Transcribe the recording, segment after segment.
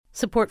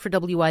Support for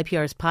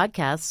WYPR's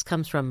podcasts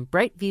comes from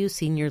Brightview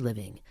Senior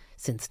Living.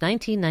 Since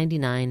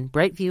 1999,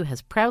 Brightview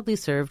has proudly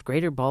served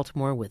Greater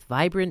Baltimore with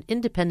vibrant,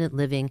 independent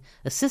living,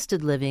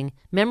 assisted living,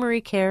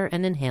 memory care,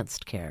 and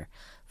enhanced care.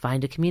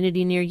 Find a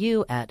community near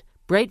you at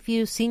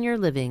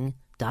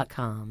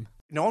brightviewseniorliving.com.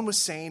 No one was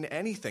saying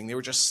anything. They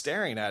were just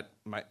staring at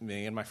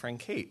me and my friend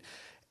Kate.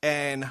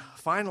 And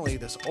finally,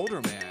 this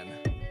older man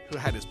who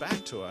had his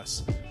back to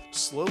us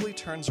slowly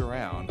turns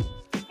around,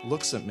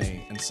 looks at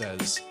me, and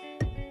says,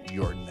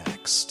 "You're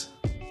next."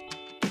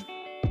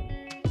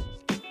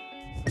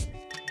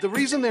 The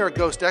reason they're a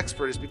ghost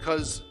expert is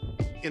because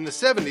in the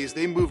 70s,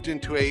 they moved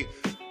into a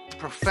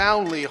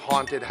profoundly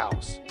haunted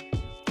house.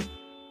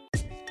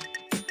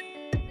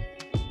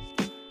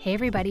 Hey,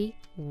 everybody.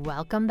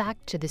 Welcome back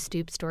to the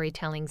Stoop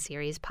Storytelling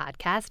Series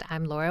podcast.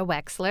 I'm Laura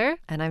Wexler.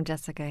 And I'm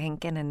Jessica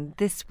Hinken. And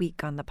this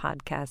week on the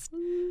podcast,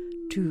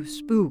 2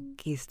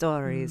 spooky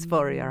stories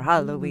for your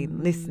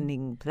Halloween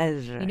listening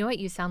pleasure. You know what?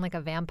 You sound like a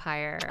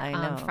vampire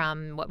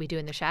from What We Do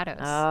in the Shadows.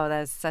 Oh,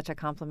 that's such a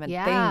compliment.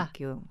 Yeah. Thank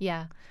you.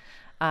 Yeah.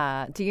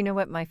 Do you know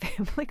what my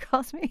family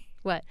calls me?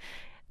 What?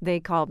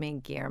 They call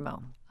me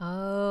Guillermo.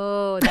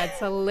 Oh, that's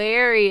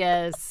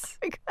hilarious.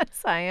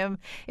 Because I am,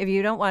 if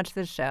you don't watch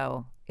the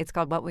show, it's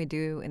called What We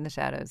Do in the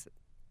Shadows.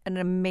 An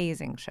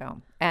amazing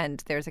show.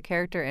 And there's a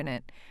character in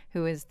it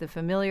who is the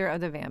familiar of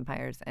the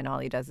vampires, and all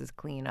he does is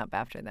clean up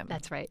after them.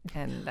 That's right.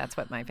 And that's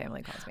what my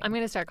family calls me. I'm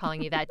going to start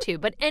calling you that, too.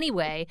 But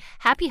anyway,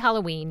 happy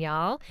Halloween,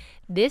 y'all.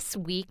 This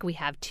week we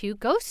have 2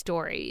 ghost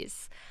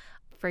stories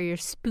for your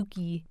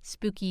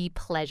spooky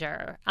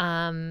pleasure.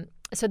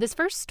 So this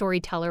first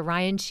storyteller,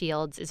 Ryan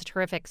Shields, is a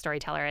terrific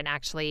storyteller, and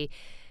actually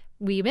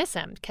we miss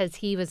him because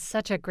he was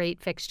such a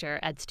great fixture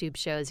at Stoop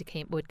shows.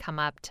 He would come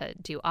up to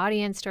do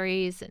audience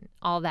stories and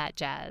all that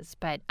jazz.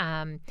 But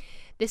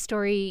this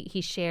story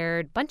he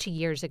shared a bunch of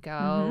years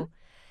ago,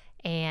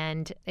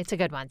 and it's a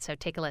good one, so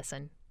take a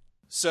listen.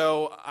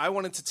 So I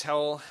wanted to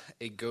tell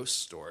a ghost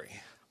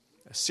story,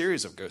 a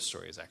series of ghost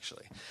stories,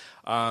 actually.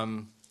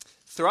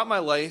 Throughout my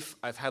life,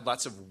 I've had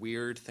lots of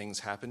weird things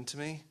happen to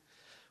me,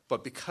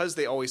 but because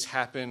they always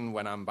happen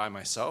when I'm by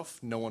myself,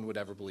 no one would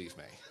ever believe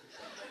me.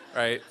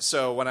 Right?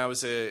 So when I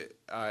was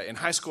in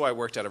high school, I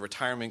worked at a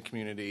retirement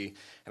community,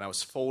 and I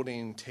was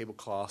folding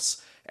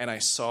tablecloths, and I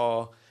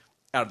saw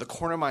out of the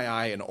corner of my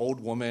eye an old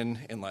woman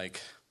in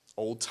like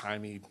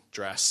old-timey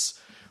dress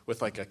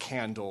with like a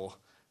candle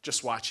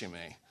just watching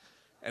me.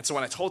 And so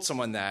when I told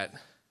someone that,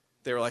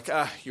 they were like,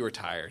 you were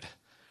tired.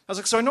 I was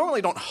like, so I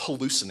normally don't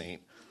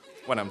hallucinate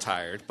when I'm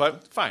tired,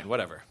 but fine,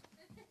 whatever.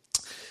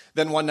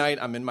 Then one night,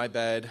 I'm in my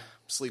bed,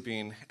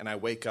 sleeping, and I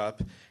wake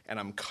up, and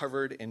I'm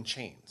covered in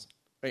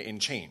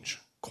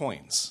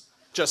coins,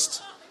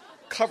 just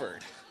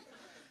covered.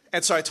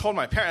 And so I told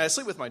my parents, I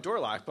sleep with my door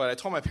locked, but I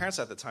told my parents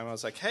at the time, I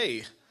was like,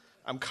 hey,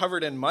 I'm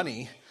covered in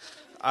money.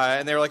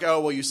 And they were like,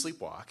 oh, well, you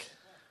sleepwalk.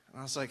 And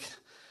I was like,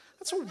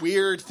 that's a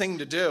weird thing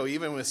to do,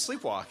 even with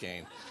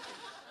sleepwalking.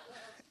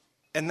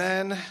 And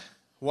then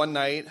one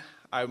night,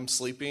 I'm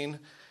sleeping,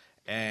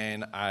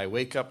 and I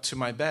wake up to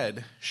my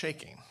bed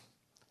shaking.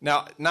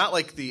 Now, not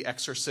like the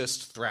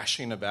Exorcist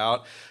thrashing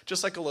about,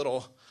 just like a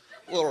little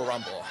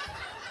rumble.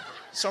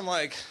 So I'm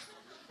like,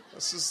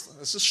 this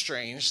is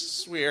strange. This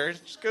is weird.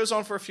 It just goes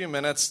on for a few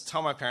minutes.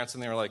 Tell my parents,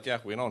 and they were like, yeah,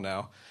 we don't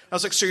know. I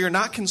was like, so you're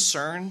not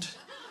concerned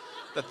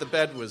that the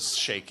bed was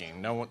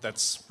shaking? No,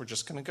 we're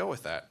just going to go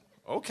with that.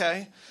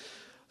 Okay.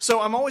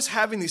 So I'm always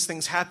having these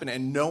things happen,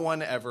 and no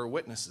one ever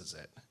witnesses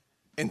it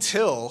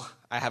until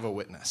I have a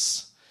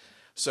witness.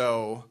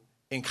 So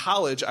in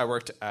college, I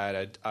worked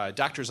at a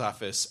doctor's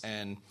office,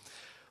 and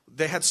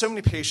they had so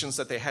many patients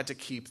that they had to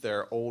keep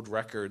their old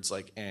records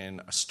like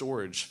in a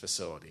storage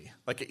facility,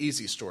 like an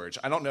easy storage.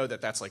 I don't know that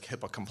that's like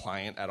HIPAA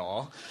compliant at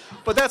all,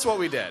 but that's what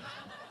we did.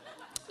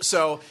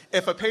 So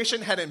if a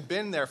patient hadn't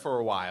been there for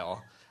a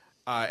while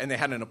and they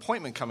had an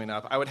appointment coming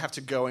up, I would have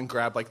to go and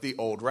grab like the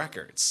old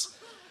records.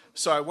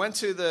 So I went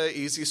to the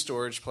easy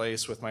storage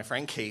place with my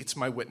friend Kate,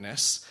 my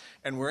witness,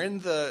 and we're in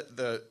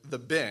the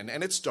bin,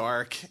 and it's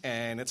dark,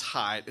 and it's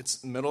hot, it's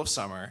the middle of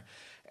summer,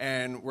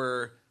 and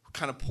we're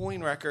kind of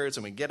pulling records,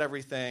 and we get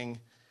everything,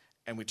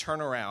 and we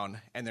turn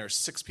around, and there's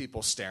 6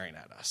 people staring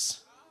at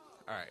us.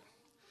 All right.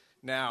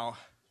 Now,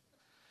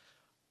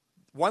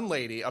 one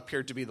lady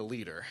appeared to be the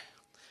leader.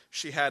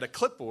 She had a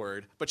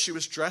clipboard, but she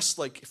was dressed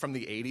like from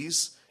the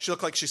 80s. She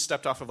looked like she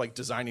stepped off of like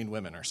Designing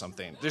Women or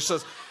something.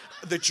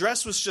 The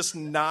dress was just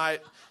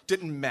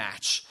didn't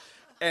match.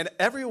 And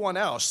everyone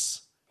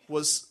else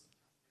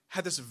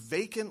had this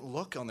vacant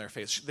look on their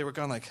face. They were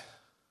going like,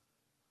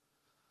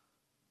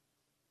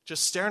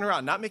 just staring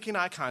around, not making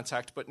eye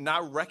contact, but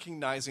not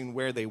recognizing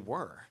where they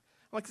were.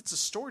 I'm like, it's a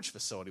storage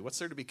facility. What's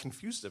there to be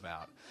confused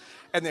about?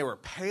 And they were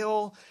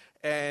pale,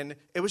 and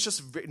it was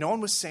just, no one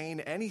was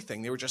saying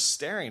anything. They were just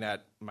staring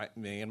at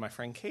me and my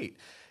friend Kate.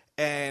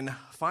 And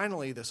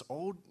finally, this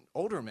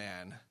older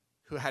man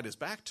who had his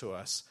back to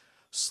us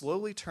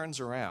slowly turns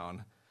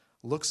around,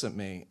 looks at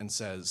me, and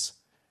says,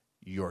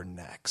 "You're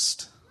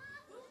next."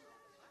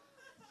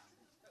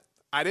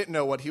 I didn't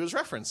know what he was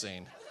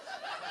referencing.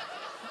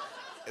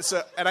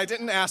 And I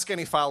didn't ask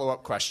any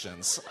follow-up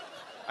questions.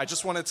 I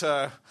just wanted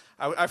to,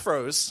 I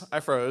froze,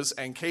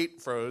 and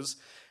Kate froze,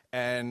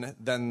 and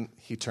then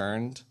he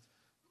turned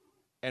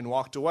and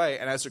walked away,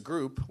 and as a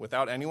group,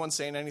 without anyone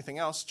saying anything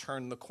else,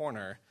 turned the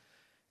corner,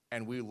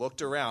 and we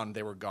looked around,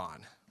 they were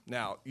gone.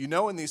 Now,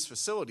 in these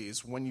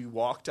facilities, when you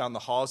walk down the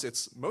halls,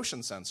 it's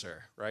motion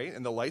sensor, right?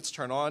 And the lights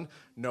turn on,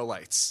 no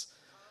lights.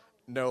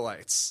 No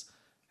lights.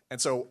 And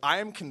so I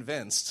am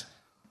convinced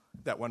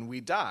that when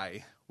we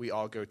die, we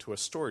all go to a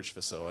storage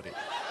facility.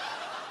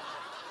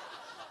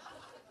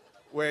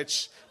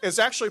 Which is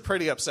actually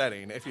pretty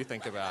upsetting if you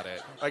think about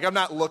it. Like, I'm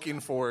not looking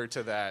forward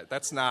to that.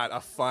 That's not a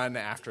fun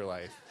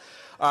afterlife.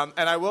 And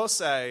I will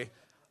say,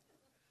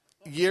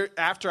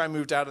 after I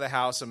moved out of the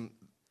house,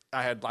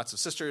 I had lots of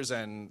sisters,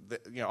 and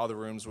all the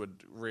rooms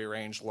would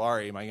rearrange.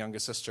 Laurie, my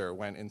youngest sister,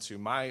 went into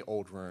my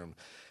old room,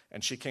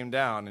 and she came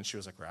down, and she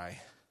was like, "Rye,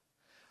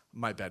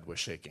 my bed was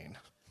shaking."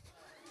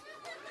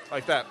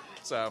 Like that.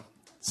 So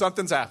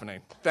something's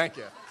happening. Thank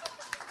you.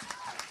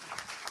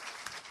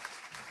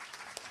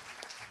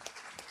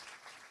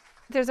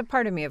 There's a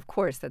part of me, of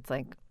course, that's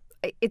like,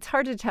 it's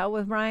hard to tell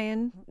with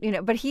Ryan,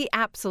 but he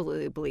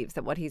absolutely believes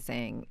that what he's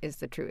saying is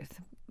the truth.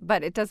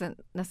 But it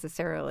doesn't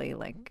necessarily,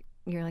 like,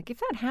 you're like, if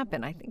that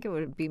happened, I think it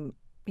would be,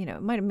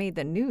 it might have made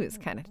the news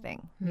kind of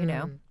thing,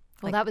 Well,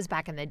 Like, that was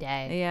back in the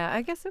day. Yeah,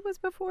 I guess it was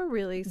before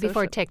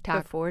Before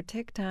TikTok. Before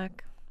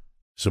TikTok.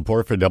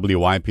 Support for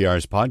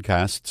WYPR's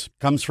podcasts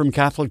comes from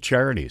Catholic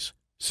Charities.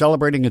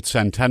 Celebrating its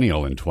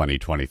centennial in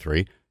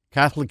 2023,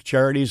 Catholic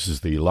Charities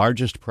is the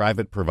largest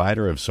private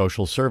provider of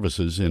social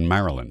services in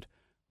Maryland.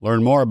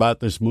 Learn more about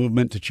this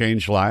movement to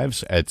change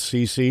lives at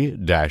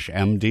cc-md.org.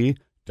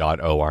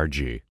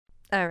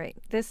 All right.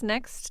 This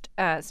next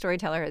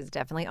storyteller has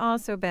definitely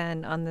also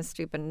been on the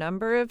stoop a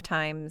number of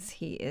times.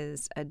 He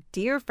is a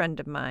dear friend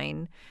of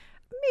mine,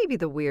 maybe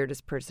the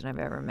weirdest person I've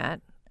ever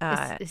met.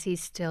 Is he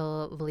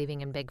still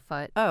believing in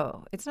Bigfoot?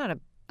 Oh, it's not a...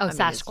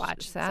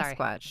 Sasquatch. Sorry.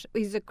 Sasquatch.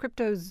 He's a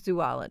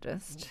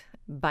cryptozoologist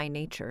by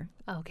nature.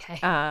 Okay.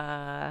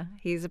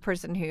 He's a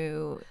person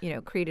who,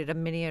 created a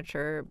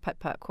miniature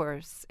putt-putt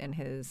course in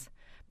his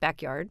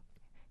backyard.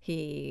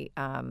 He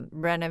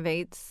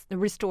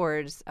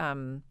restores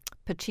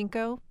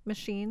pachinko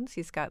machines.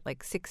 He's got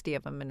like 60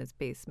 of them in his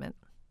basement.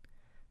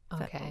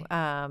 Okay.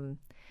 So,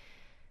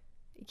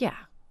 yeah.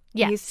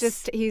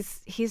 Yes.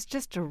 He's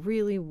just a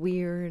really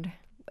weird.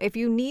 If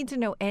you need to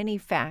know any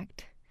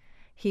fact,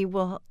 he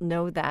will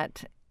know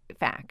that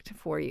fact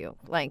for you.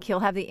 Like, he'll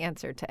have the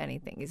answer to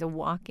anything. He's a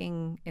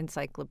walking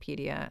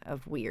encyclopedia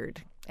of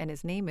weird. And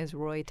his name is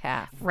Roy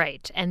Taff.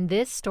 Right. And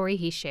this story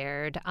he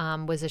shared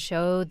was a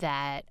show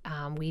that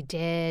we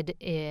did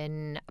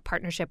in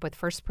partnership with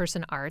First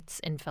Person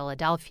Arts in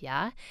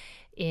Philadelphia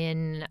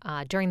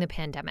during the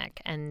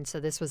pandemic. And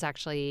so this was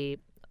actually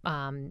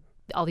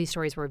all these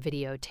stories were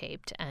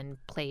videotaped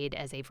and played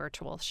as a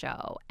virtual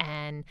show.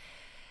 And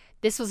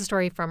this was a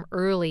story from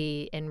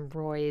early in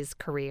Roy's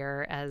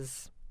career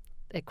as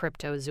a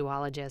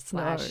cryptozoologist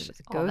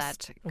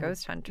 /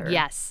 ghost hunter.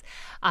 Yes.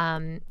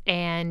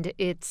 And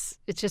it's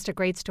just a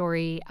great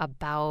story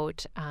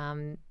about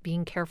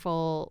being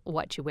careful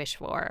what you wish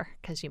for,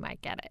 because you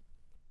might get it.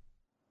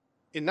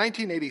 In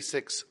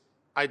 1986,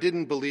 I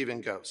didn't believe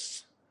in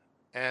ghosts.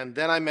 And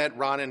then I met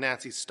Ron and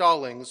Nancy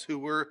Stallings, who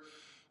were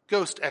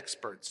ghost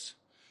experts.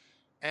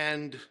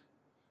 And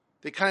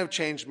they kind of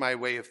changed my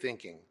way of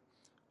thinking.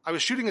 I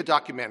was shooting a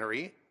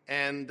documentary,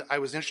 and I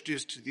was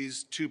introduced to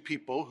these two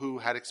people who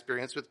had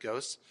experience with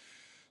ghosts.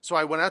 So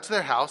I went out to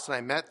their house, and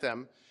I met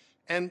them.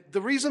 And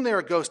the reason they're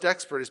a ghost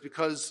expert is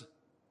because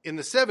in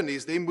the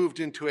 70s, they moved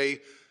into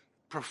a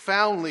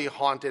profoundly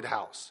haunted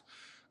house.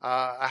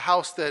 A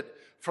house that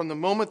from the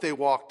moment they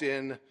walked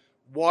in,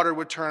 water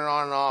would turn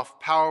on and off,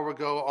 power would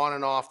go on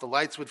and off, the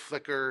lights would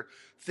flicker,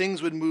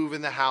 things would move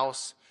in the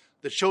house.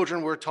 The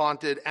children were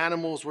taunted,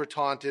 animals were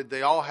taunted,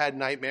 they all had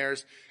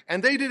nightmares,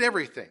 and they did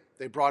everything.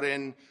 They brought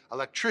in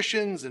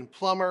electricians and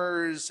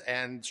plumbers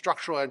and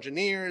structural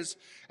engineers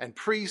and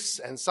priests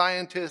and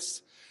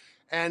scientists.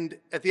 And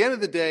at the end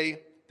of the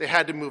day, they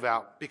had to move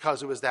out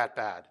because it was that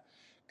bad.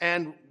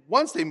 And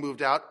once they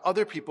moved out,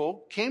 other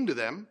people came to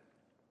them,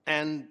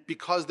 and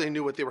because they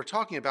knew what they were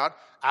talking about,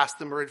 asked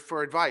them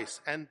for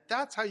advice. And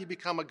that's how you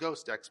become a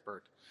ghost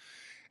expert.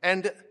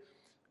 And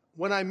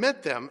when I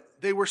met them,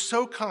 they were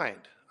so kind.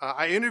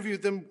 I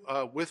interviewed them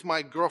with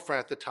my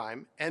girlfriend at the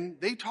time, and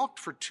they talked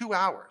for 2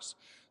 hours.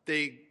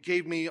 They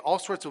gave me all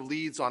sorts of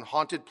leads on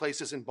haunted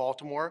places in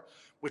Baltimore,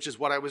 which is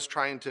what I was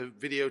trying to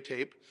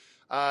videotape.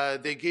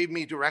 They gave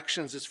me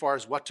directions as far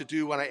as what to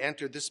do when I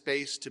entered the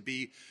space,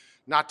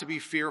 not to be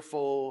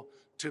fearful,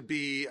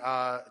 to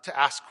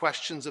ask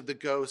questions of the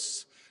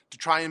ghosts, to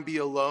try and be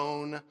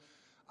alone.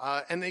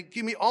 And they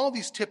gave me all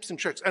these tips and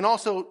tricks, and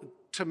also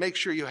to make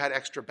sure you had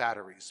extra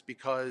batteries,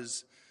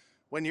 because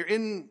when you're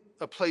in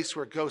a place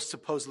where ghosts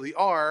supposedly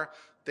are,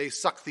 they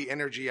suck the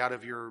energy out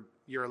of your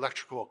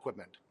electrical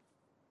equipment.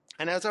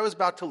 And as I was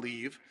about to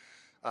leave,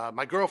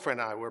 my girlfriend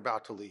and I were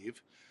about to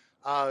leave,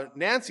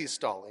 Nancy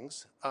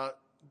Stallings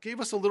gave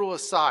us a little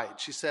aside.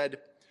 She said,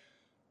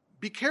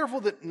 be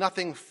careful that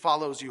nothing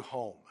follows you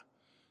home.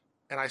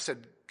 And I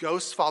said,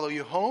 ghosts follow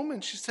you home?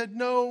 And she said,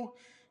 no.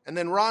 And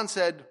then Ron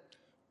said,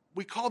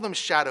 we call them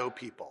shadow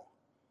people.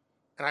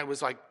 And I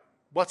was like,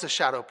 what's a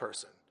shadow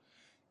person?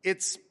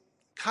 It's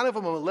kind of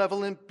a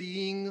malevolent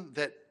being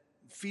that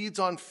feeds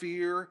on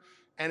fear,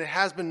 and it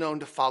has been known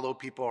to follow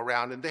people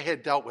around, and they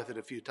had dealt with it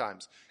a few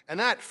times. And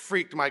that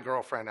freaked my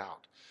girlfriend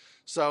out.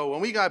 So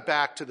when we got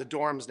back to the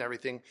dorms and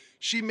everything,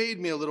 she made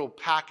me a little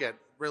packet,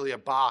 really a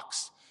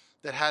box,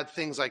 that had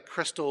things like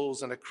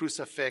crystals and a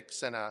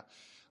crucifix and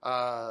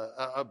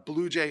a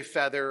blue jay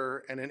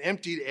feather and an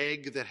emptied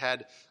egg that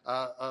had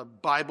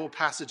Bible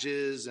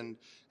passages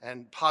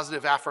and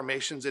positive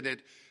affirmations in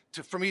it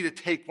for me to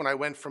take when I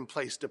went from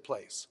place to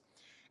place.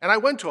 And I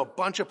went to a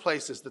bunch of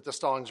places that the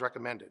Stallings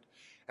recommended.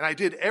 And I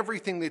did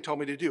everything they told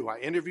me to do. I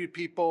interviewed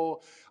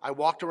people. I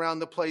walked around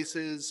the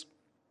places.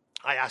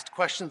 I asked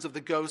questions of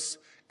the ghosts,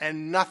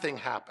 and nothing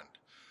happened.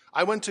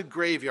 I went to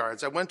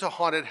graveyards. I went to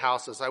haunted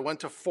houses. I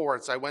went to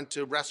forts. I went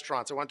to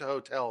restaurants. I went to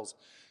hotels.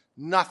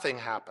 Nothing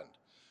happened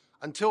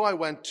until I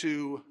went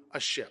to a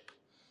ship,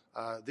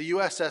 the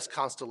USS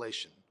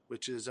Constellation,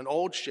 which is an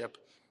old ship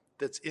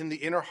that's in the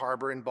Inner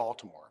Harbor in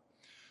Baltimore.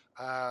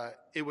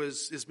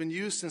 It's been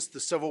used since the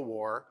Civil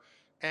War.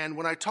 And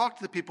when I talked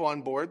to the people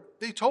on board,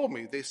 they told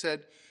me, they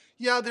said,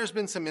 yeah, there's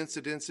been some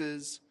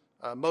incidences,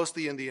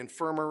 mostly in the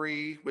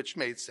infirmary, which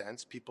made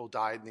sense. People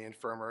died in the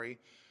infirmary.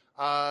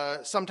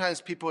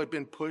 Sometimes people had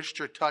been pushed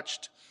or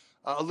touched.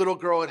 A little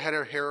girl had had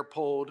her hair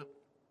pulled.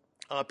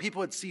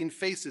 People had seen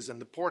faces in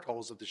the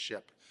portholes of the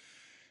ship.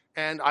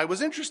 And I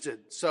was interested.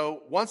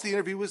 So once the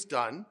interview was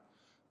done,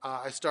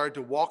 I started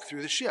to walk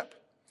through the ship.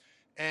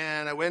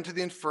 And I went to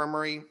the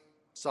infirmary,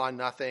 saw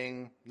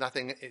nothing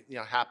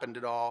happened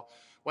at all.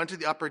 Went to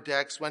the upper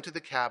decks, went to the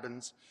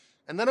cabins,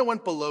 and then I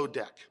went below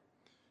deck.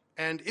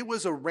 And it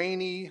was a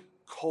rainy,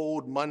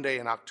 cold Monday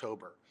in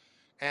October.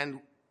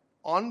 And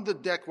on the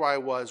deck where I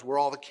was were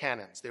all the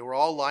cannons. They were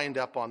all lined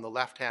up on the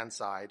left-hand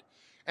side.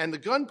 And the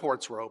gun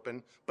ports were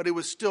open, but it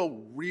was still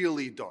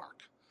really dark.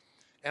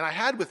 And I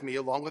had with me,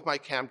 along with my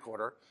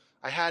camcorder,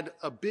 I had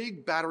a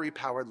big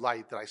battery-powered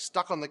light that I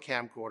stuck on the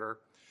camcorder,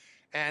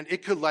 and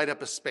it could light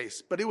up a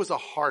space. But it was a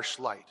harsh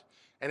light,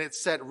 and it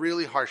set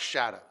really harsh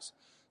shadows.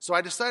 So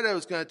I decided I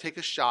was going to take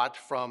a shot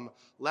from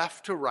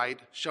left to right,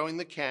 showing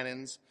the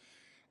cannons,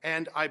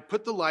 and I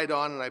put the light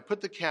on and I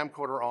put the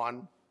camcorder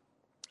on,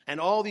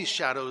 and all these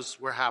shadows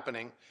were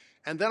happening.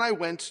 And then I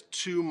went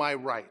to my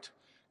right,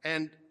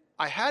 and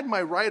I had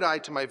my right eye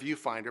to my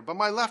viewfinder, but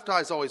my left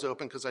eye is always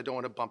open because I don't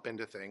want to bump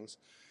into things.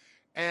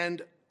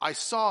 And I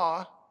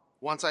saw,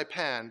 once I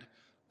panned,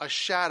 a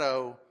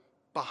shadow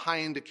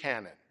behind a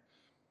cannon.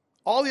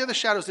 All the other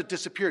shadows had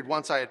disappeared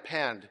once I had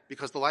panned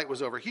because the light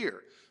was over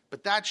here.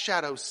 But that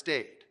shadow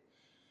stayed.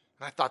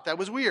 And I thought that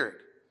was weird.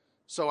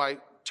 So I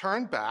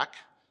turned back,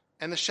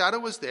 and the shadow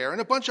was there, and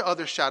a bunch of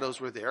other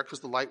shadows were there because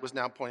the light was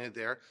now pointed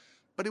there.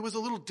 But it was a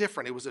little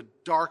different. It was a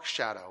dark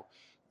shadow.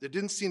 There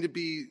didn't seem to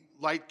be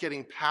light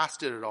getting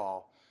past it at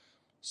all.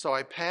 So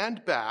I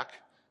panned back,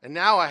 and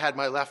now I had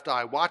my left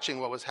eye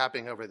watching what was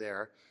happening over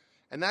there.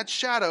 And that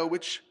shadow,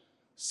 which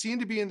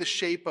seemed to be in the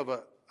shape of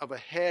a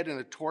head and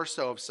a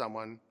torso of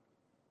someone,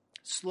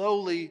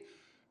 slowly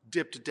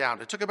dipped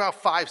down. It took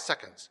about 5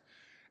 seconds,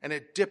 and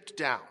it dipped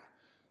down.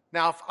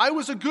 Now, if I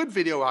was a good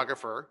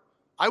videographer,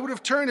 I would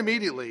have turned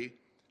immediately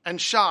and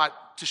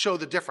shot to show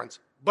the difference,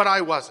 but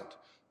I wasn't.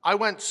 I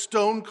went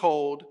stone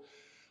cold.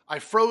 I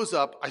froze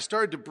up. I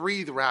started to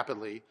breathe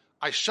rapidly.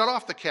 I shut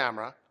off the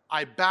camera.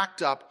 I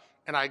backed up,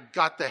 and I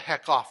got the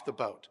heck off the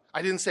boat.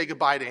 I didn't say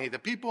goodbye to any of the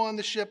people on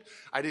the ship.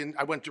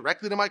 I went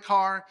directly to my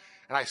car,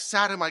 and I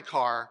sat in my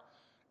car,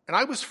 and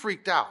I was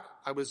freaked out.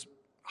 I was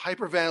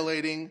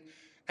hyperventilating.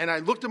 And I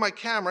looked at my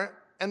camera,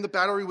 and the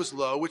battery was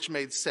low, which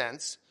made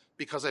sense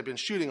because I'd been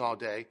shooting all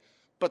day.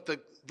 But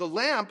the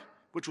lamp,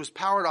 which was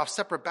powered off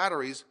separate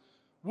batteries,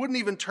 wouldn't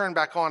even turn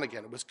back on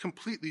again. It was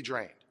completely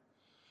drained.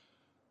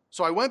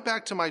 So I went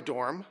back to my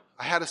dorm.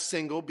 I had a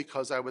single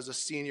because I was a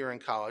senior in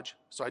college,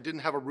 so I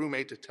didn't have a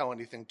roommate to tell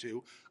anything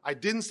to. I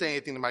didn't say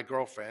anything to my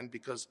girlfriend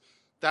because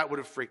that would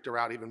have freaked her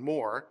out even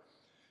more.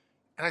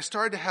 And I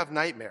started to have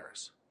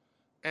nightmares.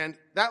 And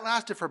that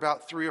lasted for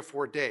about 3 or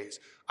 4 days.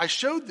 I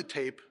showed the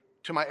tape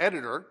to my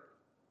editor.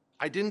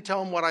 I didn't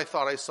tell him what I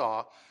thought I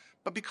saw,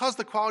 but because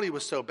the quality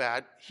was so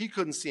bad, he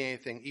couldn't see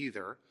anything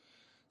either.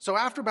 So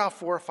after about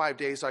 4 or 5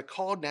 days, I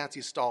called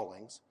Nancy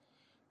Stallings,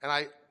 and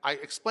I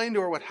explained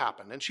to her what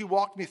happened. And she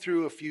walked me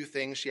through a few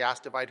things. She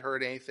asked if I'd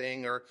heard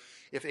anything or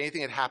if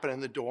anything had happened in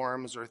the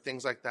dorms or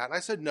things like that. And I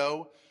said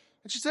no.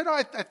 And she said, oh,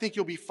 I think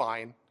you'll be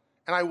fine.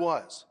 And I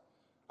was.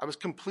 I was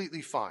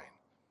completely fine.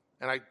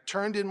 And I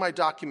turned in my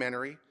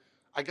documentary.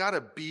 I got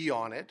a B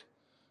on it.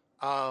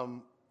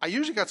 I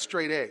usually got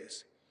straight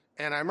A's.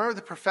 And I remember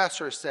the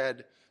professor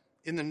said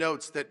in the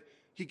notes that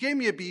he gave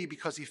me a B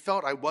because he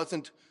felt I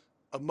wasn't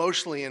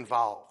emotionally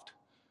involved.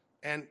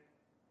 And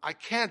I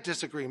can't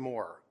disagree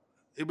more.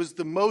 It was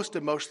the most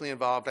emotionally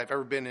involved I've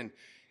ever been in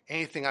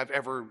anything I've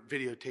ever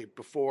videotaped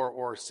before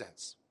or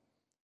since.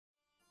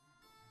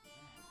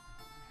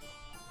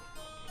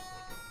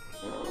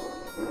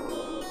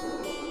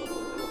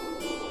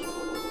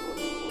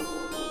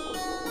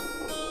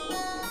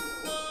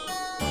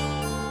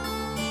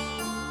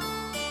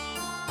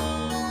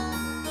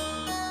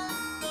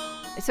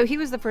 So he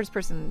was the first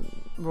person,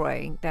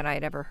 Roy, that I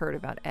had ever heard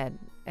about Ed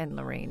and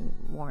Lorraine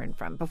Warren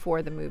from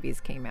before the movies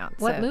came out.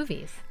 What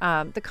movies?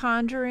 The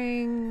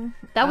Conjuring.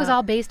 That was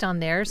all based on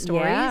their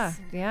stories?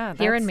 Yeah.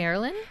 Here in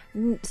Maryland?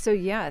 So,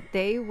 yeah,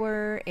 they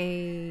were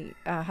a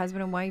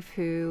husband and wife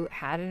who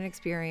had an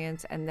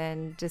experience and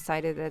then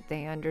decided that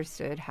they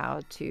understood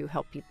how to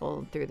help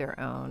people through their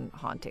own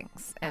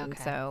hauntings. And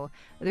so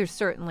there's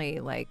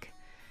certainly, like,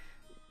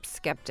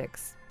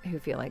 skeptics who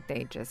feel like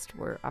they just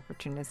were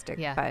opportunistic.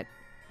 Yeah. But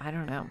I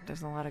don't know.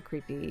 There's a lot of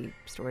creepy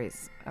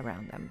stories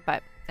around them.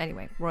 But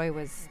anyway,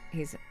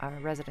 he's a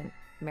resident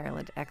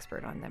Maryland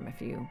expert on them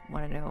if you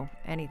want to know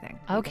anything.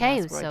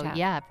 Okay, so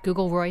yeah,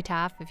 Google Roy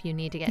Taff if you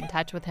need to get in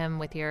touch with him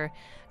with your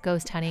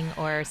ghost hunting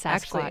or Sasquatch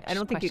Actually, I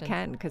don't think questions. you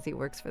can because he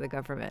works for the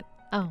government.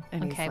 Oh,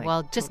 And he's, okay. like,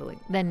 Well, just totally-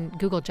 then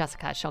Google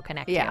Jessica. She'll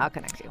connect you. Yeah, I'll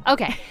connect you.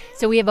 Okay,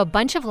 so we have a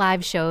bunch of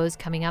live shows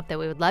coming up that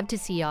we would love to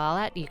see y'all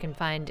at. You can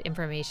find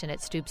information at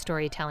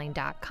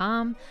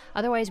stoopstorytelling.com.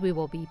 Otherwise, we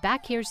will be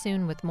back here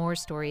soon with more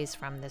stories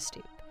from the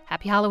Stoop.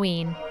 Happy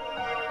Halloween.